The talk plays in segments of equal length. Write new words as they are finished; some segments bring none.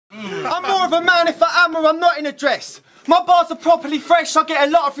I'm more of a man if I am or I'm not in a dress. My bars are properly fresh, I get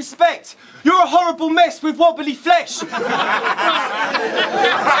a lot of respect. You're a horrible mess with wobbly flesh. That's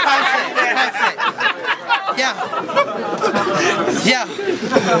it. Yeah. Yeah.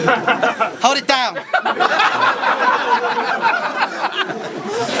 Hold it down.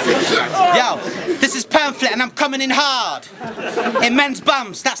 Yo, this is Pamphlet and I'm coming in hard. In men's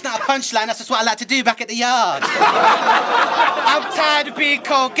bums, that's not a punchline, that's just what I like to do back at the yard. I'm tired of being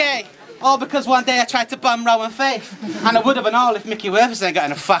called gay. All because one day I tried to bum Rowan Faith. And I would have and all if Mickey Worthers ain't got in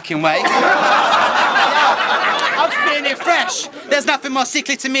the fucking way. I'm spitting it fresh. There's nothing more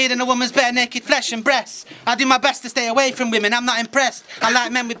sickly to me than a woman's bare naked flesh and breasts. I do my best to stay away from women, I'm not impressed. I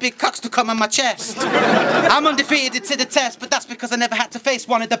like men with big cocks to come on my chest. I'm undefeated to the test, but that's because I never had to face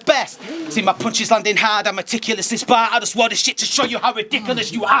one of the best. See, my punches landing hard, I'm meticulous this bar. I just wore this shit to show you how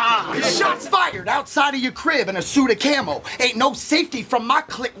ridiculous you are. Shots fired outside of your crib in a suit of camo. Ain't no safety from my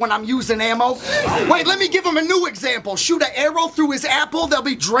clique when I'm using ammo. Wait, let me give him a new example. Shoot an arrow through his apple, they'll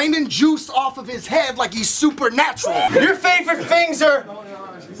be draining juice off of his head like he's supernatural. Your favorite things are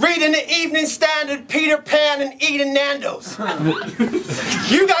reading the Evening Standard, Peter Pan, and eating Nando's.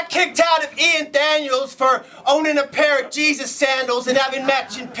 You got kicked out of Ian Daniels for owning a pair of Jesus sandals and having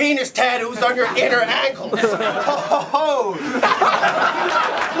matching penis tattoos on your inner ankles. Ho, ho, ho.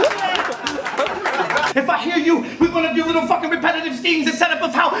 If I hear you with one of your little fucking repetitive schemes and setup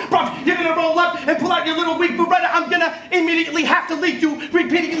of how, bruv, you're gonna roll up and pull out your little weak Beretta, I'm gonna immediately have to leak you,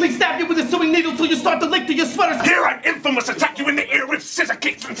 repeatedly stab you with a sewing needle till you start to lick through your sweaters. Here I'm infamous, attack you in the ear with scissor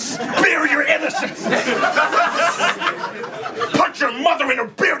kicks and spear your innocence. Punch your mother in her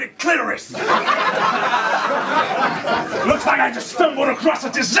bearded clitoris. Looks like I just stumbled across a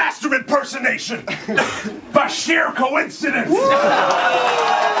disaster impersonation. By sheer coincidence.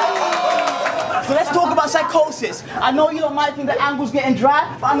 So let's talk about psychosis. I know you don't might think the angle's getting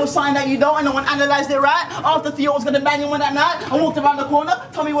dry, but I know sign that you don't. I know when analysed it right. After Theo was gonna bang him one that night, I walked around the corner,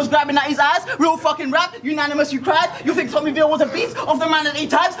 Tommy was grabbing at his eyes. Real fucking rap, unanimous, you cried. You think Tommyville was a beast of the man at 8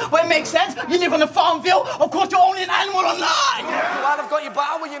 times? Well, it makes sense. You live on a Farmville. Of course, you're only an animal online. Well, I've got your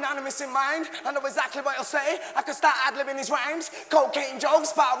bar with unanimous in mind. I know exactly what you'll say. I could start ad-libbing his rhymes. Cocaine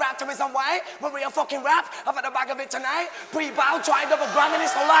jokes, but rap to his own way. When real fucking rap, I've had a bag of it tonight. Pre-bow, try double gramming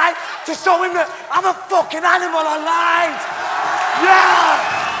this lie to show him that I'm a fucking animal online!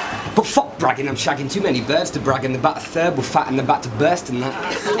 Yeah! But fuck bragging, I'm shagging too many birds to brag, and the bat a third will fatten the bat to burst and that.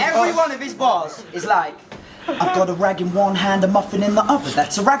 Every one of his bars is like, I've got a rag in one hand, a muffin in the other.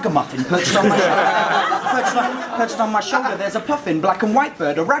 That's a ragamuffin perched on my shoulder. Perched on my shoulder, there's a puffin, black and white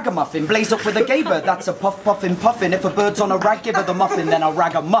bird, a ragamuffin. Blaze up with a gay bird, that's a puff, puffin, puffin. If a bird's on a rag, give her the muffin, then I'll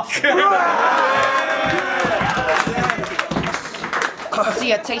rag a muff. If I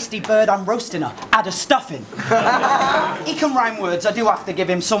see a tasty bird, I'm roasting her. Add a stuffing. He can rhyme words, I do have to give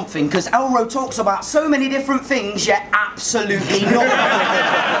him something, because Elro talks about so many different things, yet absolutely nothing.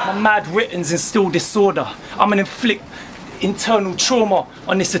 My mad written's instill disorder. I'm gonna inflict internal trauma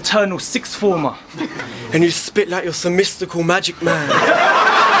on this eternal sixth former. And you spit like you're some mystical magic man.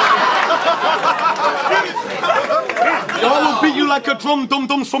 I will beat you like a drum,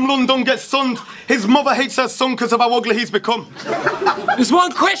 dum-dums from London gets sunned. His mother hates her son because of how ugly he's become. There's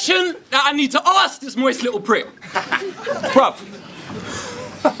one question that I need to ask this moist little prick. Bruv,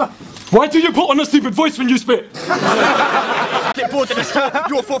 why do you put on a stupid voice when you spit? Get bored in the store,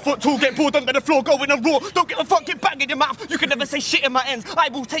 you're 4 foot tall, get bored under the floor, go in a roar. Don't give a fuck, get bang in your mouth. You can never say shit in my ends. I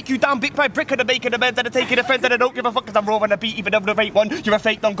will take you down brick by brick of the bacon, the beds, and the taking the friends, and I don't give a fuck because I'm raw on the beat, even though the rate one. You're a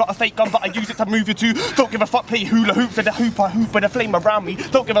fake gun, got a fake gun, but I use it to move you too. Don't give a fuck, play hula hoops and the hoop I hoop and the flame around me.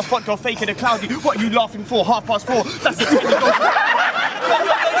 Don't give a fuck, you're faking the cloudy. What are you laughing for? 4:30. That's the technical.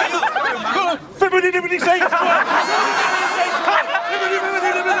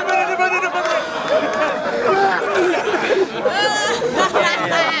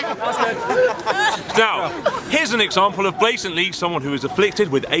 Now, here's an example of blatantly someone who is afflicted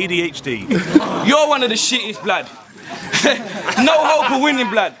with ADHD. You're one of the shittest, blood. No hope of winning,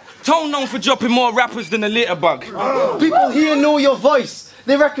 blood. Tone known for dropping more rappers than a litter bug. People here know your voice.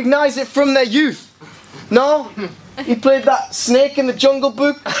 They recognise it from their youth. No? You played that snake in the Jungle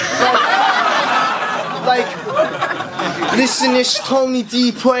Book? Like, listen, this Tony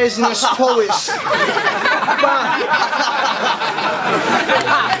D poisonous poets.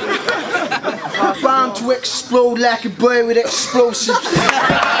 Bound to explode like a boy with explosives.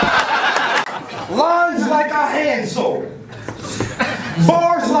 Lines like a hand soap.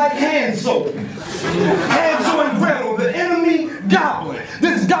 Bars like hand soap. Hansel and Gretel, the enemy goblin.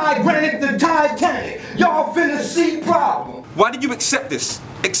 This guy granted the Titanic. Y'all finna see problem. Why did you accept this?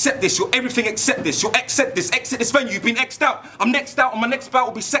 Accept this, you're everything except this. You'll accept this, exit this venue, you've been X'd out. I'm next out, and my next bout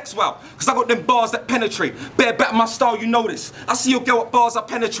will be sex wow. Cause I got them bars that penetrate. Bare back my style, you know this. I see your girl at bars, I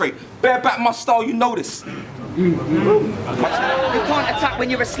penetrate. Bare back my style, you know this. You can't attack when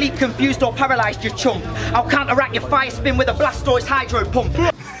you're asleep, confused or paralysed, you chump. I'll counteract your fire spin with a Blastoise hydro pump.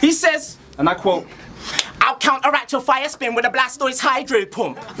 He says, and I quote, I'll counteract your fire spin with a Blastoise hydro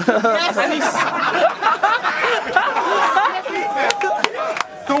pump. Yes.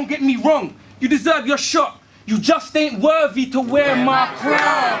 Don't get me wrong, you deserve your shot. You just ain't worthy to wear my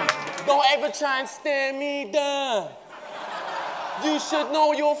crown. Don't ever try and stare me down. You should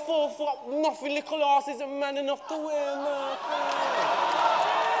know your 4-foot nothing little ass isn't man enough to wear my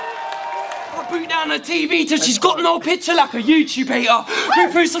crown. I boot down her TV till she's got no picture like a YouTube hater. Go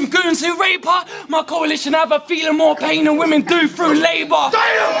through some goons who rape her. My coalition have her feeling more pain than women do through labour.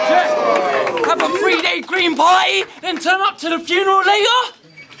 Damn! Have a 3-day green party, then turn up to the funeral later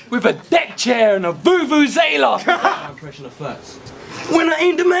with a deck chair and a vuvuzela. Impression of first. When I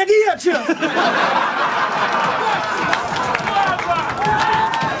aimed a Maggie at you.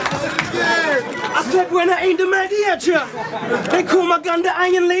 I said when I aimed a Maggie at you. They call my gun the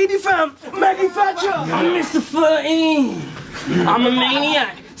Iron Lady fam, Maggie Thatcher. I'm Mr. 13. I'm a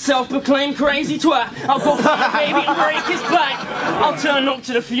maniac, self-proclaimed crazy twat. I'll go for the baby and break his back. I'll turn up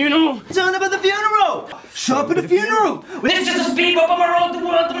to the funeral. Turn up at the funeral! Show up at the funeral. This is just a speed bump on my road to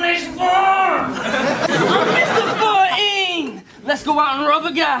world domination farm. I'm Mr. 14. Let's go out and rub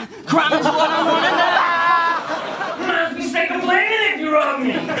a guy. Crime is what I want to know. Man's be straight complaining if you rub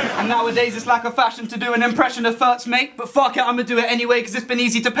me. And nowadays it's like a fashion to do an impression of Fert's mate, but fuck it, I'm gonna do it anyway because it's been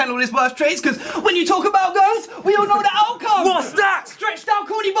easy to pen all his worst traits, because when you talk about guns, we all know the outcome. What's that? Stretched out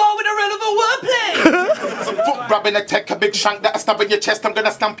corny bar with a relevant wordplay. Some foot grabbing a tech, a big shank that I stab in your chest. I'm gonna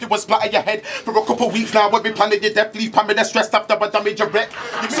stamp you and splatter your head for a couple weeks now. Every plan of your death, leave pamming and stressed after I damage your wreck.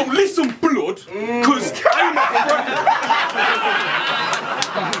 So listen, blood, cause I'm a threat.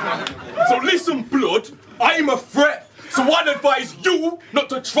 So listen, blood, I'm a threat. So I'd advise you not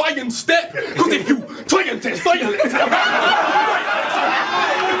to try and step, cause if you try and test dialect,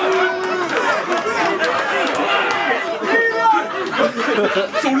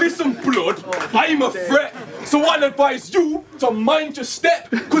 so listen, blood, I'm a threat. So I'll advise you to mind your step,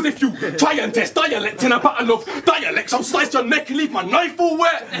 cause if you try and test dialect in a battle of dialects, I'll slice your neck and leave my knife all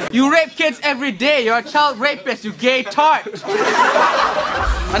wet. You rape kids every day, you're a child rapist, you gay tart.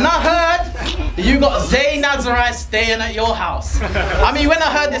 And I heard you got Zay Nazarite staying at your house. I mean, when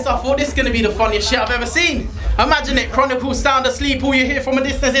I heard this, I thought this is gonna be the funniest shit I've ever seen. Imagine it, Chronicles sound asleep, all you hear from a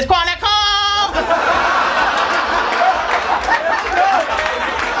distance is Chronicle!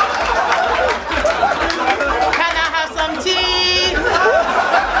 Can I have some tea?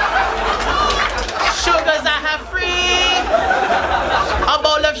 Sugars I have free. A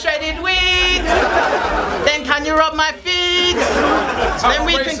bowl of shredded wheat. Then can you rub my feet?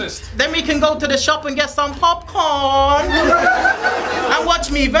 Then we can go to the shop and get some popcorn. And watch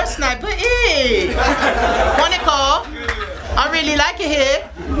me verse Sniper E. Chronicle, I really like it here.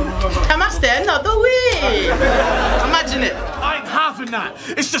 Can I stay another week? Imagine it. I ain't having that.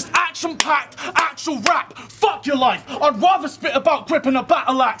 It's just action-packed, actual rap. Fuck your life. I'd rather spit about gripping a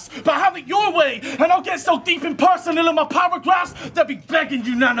battle axe, but have it your way, and I'll get so deep and personal in my paragraphs, they'll be begging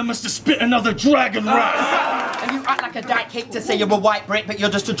unanimous to spit another dragon rap. And you act like a dyke kick to say you're a white Brit, but you're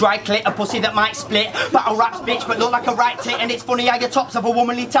just a dry clit, a pussy that might split. Battle raps, bitch, but look like a right tit, and it's funny how your tops have a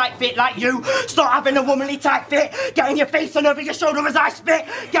womanly tight fit like you. Start having a womanly tight fit, get in your face and over your shoulder as I spit.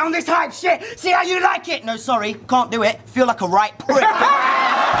 Get on this hype shit, see how you like it. No, sorry, can't do it. Feel like a right prick.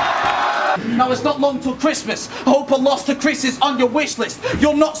 Now it's not long till Christmas. I hope a loss to Chris is on your wish list.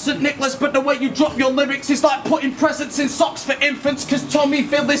 You're not St. Nicholas, but the way you drop your lyrics is like putting presents in socks for infants, cause Tommy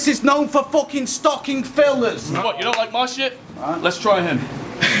Phillips is known for fucking stocking fillers. What, you don't like my shit? Let's try him.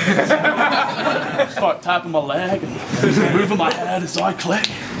 Start tapping my leg and moving my head as I click.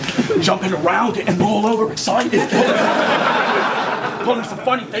 Jumping around, getting all over excited. Pulling some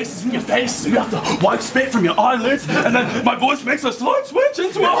funny faces in your face, so you have to wipe spit from your eyelids, and then my voice makes a slight switch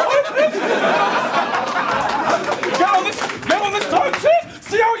into a high pitch. Get on this time shit?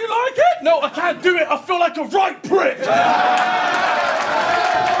 See how you like it? No, I can't do it. I feel like a right prick.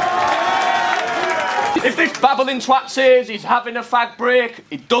 If this babbling twat says he's having a fag break,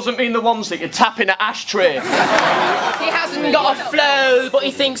 it doesn't mean the ones that you tap in an ashtray. He hasn't got a flow, but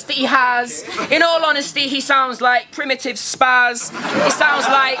he thinks that he has. In all honesty, he sounds like primitive spaz. He sounds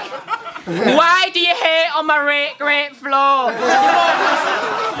like, why do you hate on my great flow?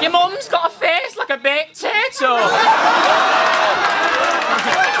 Your mum's got a face like a baked potato.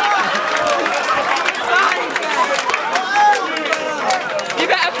 You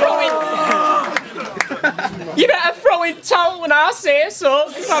better I say so.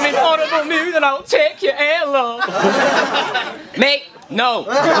 If I'm in horrible mood, then I'll take your air, love. Mate, no.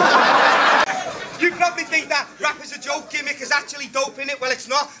 You probably think that rap is a joke gimmick is actually dope in it. Well, it's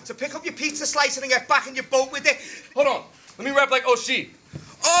not. So pick up your pizza slicer and get back in your boat with it. Hold on. Let me rap like O'Shea.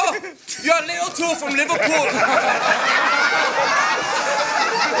 Oh, you're a little tool from Liverpool.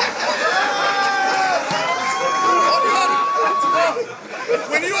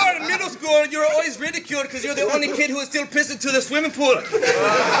 When you are in middle school, you're always ridiculed because you're the only kid who is still pissing to the swimming pool.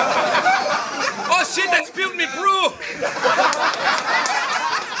 Oh shit, that spilled me brew.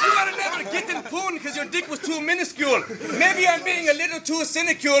 You gotta never get in poon because your dick was too minuscule. Maybe I'm being a little too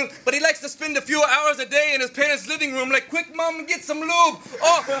cynical, but he likes to spend a few hours a day in his parents' living room like, quick mom, get some lube.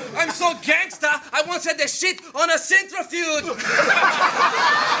 Oh, I'm so gangsta, I once had the shit on a centrifuge.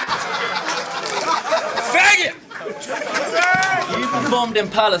 Faggot! You performed in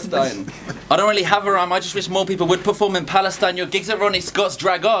Palestine. I don't really have a rhyme, I just wish more people would perform in Palestine. Your gigs at Ronnie Scott's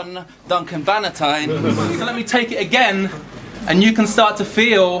Drag On, Duncan Bannatyne. So let me take it again, and you can start to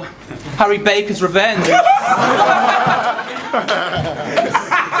feel Harry Baker's revenge.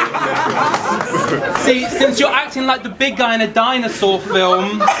 See, since you're acting like the big guy in a dinosaur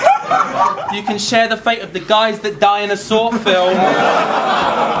film, you can share the fate of the guys that die in a Saw film.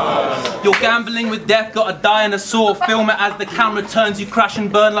 You're gambling with death, gotta die in a Saw, film it as the camera turns, you crash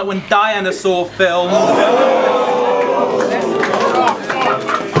and burn like when Diana Saw film.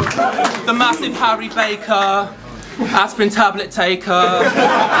 The massive Harry Baker, aspirin tablet taker.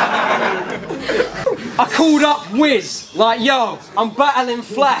 I called up Wiz, like, yo, I'm battling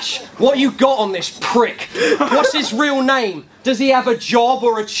Flash. What you got on this prick? What's his real name? Does he have a job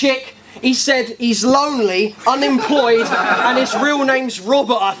or a chick? He said he's lonely, unemployed, and his real name's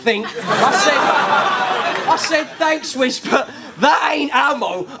Robert, I think. I said, thanks, Wiz, but that ain't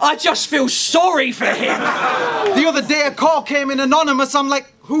ammo. I just feel sorry for him. The other day a call came in anonymous. I'm like,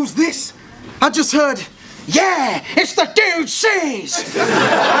 who's this? I just heard, yeah, it's the dude C's.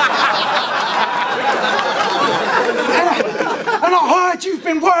 And I heard you've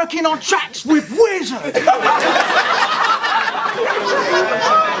been working on tracks with Wizard.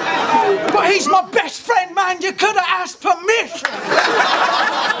 But he's my best friend, man. You could have asked permission.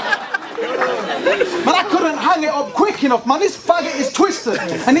 Man, I couldn't hang it up quick enough, man. This faggot is twisted.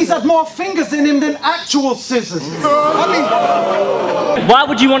 And he's had more fingers in him than actual scissors. I mean... Why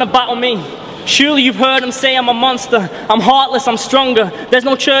would you want to battle me? Surely you've heard him say I'm a monster. I'm heartless, I'm stronger. There's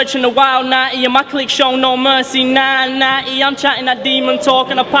no church in the wild 90, and my clique show no mercy. 990, I'm chatting that demon talk,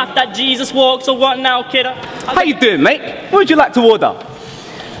 and a path that Jesus walks. So what now, kiddo? How you doing, mate? What would you like to order?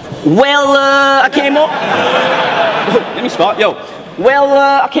 Well, I came up. Let me start, yo. Well,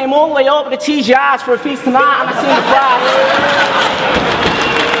 I came all the way over to TGI's for a feast tonight, and I seen the price.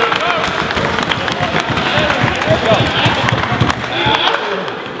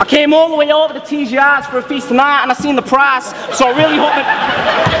 I came all the way over to TGI's for a feast tonight, and I seen the price. So I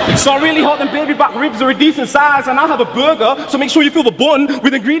really hope them baby back ribs are a decent size, and I'll have a burger. So make sure you fill the bun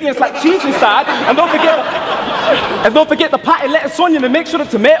with ingredients like cheese inside, and don't forget the patty lettuce onion, and make sure the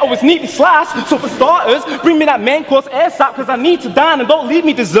tomato is neatly sliced. So for starters, bring me that main course ASAP, because I need to dine, and don't leave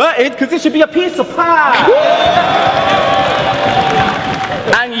me deserted, because this should be a piece of pie.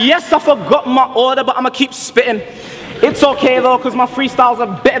 And yes, I forgot my order, but I'ma keep spitting. It's okay though, because my freestyles are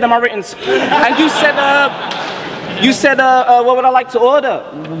better than my writtens. And you said, what would I like to order?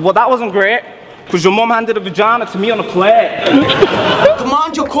 Well, that wasn't great, because your mom handed a vagina to me on a plate.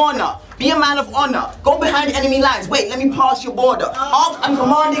 Command your corner. Be a man of honor. Go behind enemy lines. Wait, let me pass your border. I'm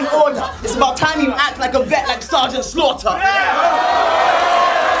commanding order. It's about time you act like a vet, like Sergeant Slaughter. But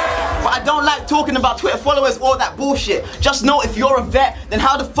I don't like talking about Twitter followers or that bullshit. Just know if you're a vet, then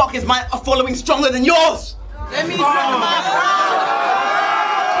how the fuck is my following stronger than yours? Let me drop my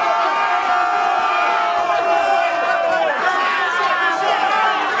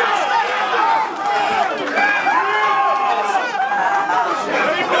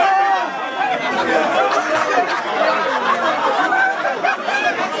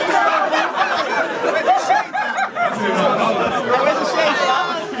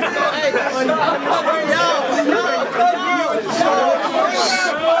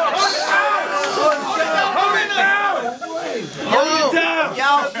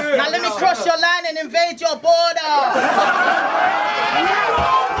Now let me cross your line and invade your border.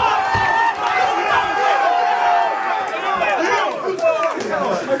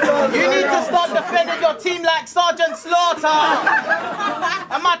 You need to stop the defended your team like Sergeant Slaughter.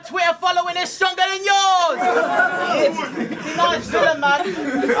 And my Twitter following is stronger than yours. See, nice villain, man.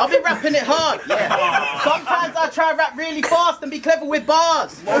 I'll be rapping it hard. Yeah. Sometimes I try to rap really fast and be clever with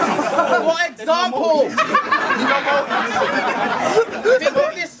bars. For example, think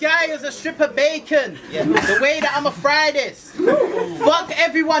of this guy as a strip of bacon. The way that I'ma fry this. Fuck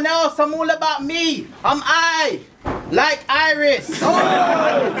everyone else, I'm all about me. I'm I. Like Iris. So,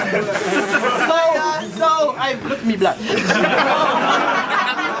 look at me, blood.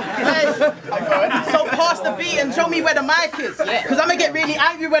 So pass the beat and show me where the mic is. Because I'm gonna get really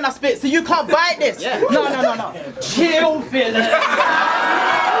angry when I spit, so you can't bite this. No. Chill, villain.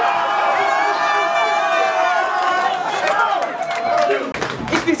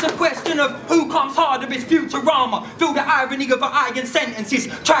 If it's a question of who comes harder, it's Futurama. Feel the irony of our iron sentences.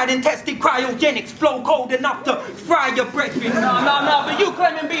 Tried and tested cryogenics, flow cold enough to fry your breath. No, but you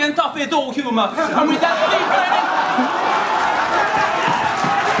claiming being tough is all humour. And with that beef training...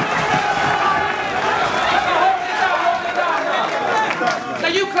 Now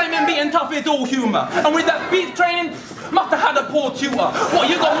you claiming being tough is all humour. And with that beef training, must have had a poor tutor. What,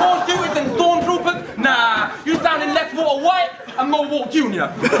 you got more duties than stormtroopers? Nah, you sound in less water white and more Walt Jr.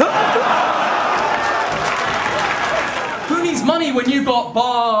 Who needs money when you got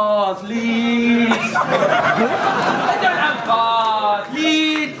bars, leads? I don't have bars,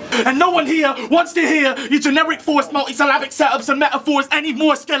 leads. And no one here wants to hear your generic forced multisyllabic setups and metaphors any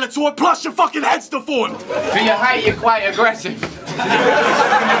more, Skeletor, plus your fucking head's deformed. For your height, you're quite aggressive.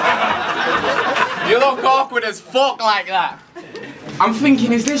 You look awkward as fuck like that. I'm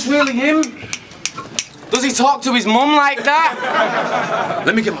thinking, is this really him? Does he talk to his mum like that?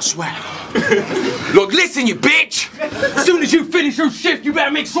 Let me get my swag. Look, listen, you bitch! As soon as you finish your shift, you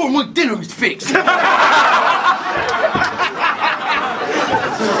better make sure my dinner is fixed.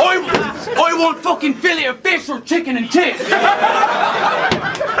 I want fucking fillet of fish or chicken and tits. You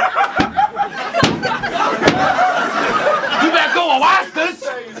better go Alaska's.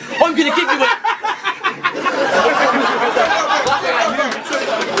 I'm gonna give you a...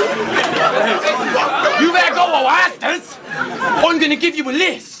 You better go Alaska's. I'm gonna give you a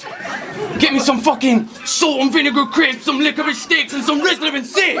list. Get me some fucking salt and vinegar crisps, some licorice sticks, and some Rizzler and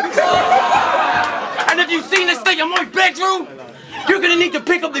Six. And have you seen the state of my bedroom? You're gonna need to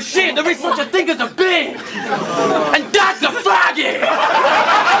pick up the shit. There is such a thing as a bed. And that's a faggot!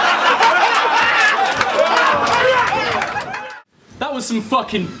 That was some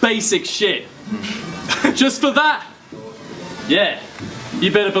fucking basic shit. Just for that, yeah,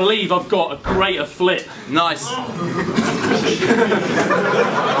 you better believe I've got a greater flip. Nice.